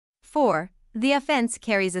4. The offense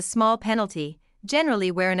carries a small penalty.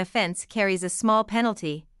 Generally, where an offense carries a small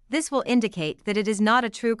penalty, this will indicate that it is not a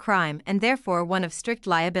true crime and therefore one of strict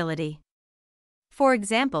liability. For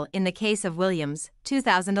example, in the case of Williams,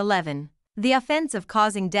 2011, the offense of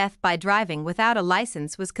causing death by driving without a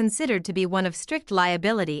license was considered to be one of strict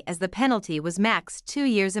liability as the penalty was max 2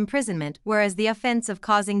 years imprisonment, whereas the offense of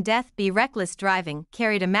causing death by reckless driving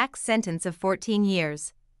carried a max sentence of 14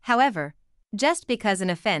 years. However, just because an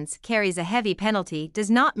offense carries a heavy penalty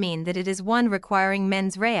does not mean that it is one requiring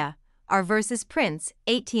mens rea. R versus Prince,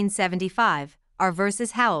 1875, R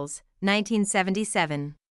versus Howells,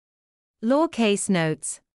 1977. Law Case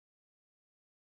Notes.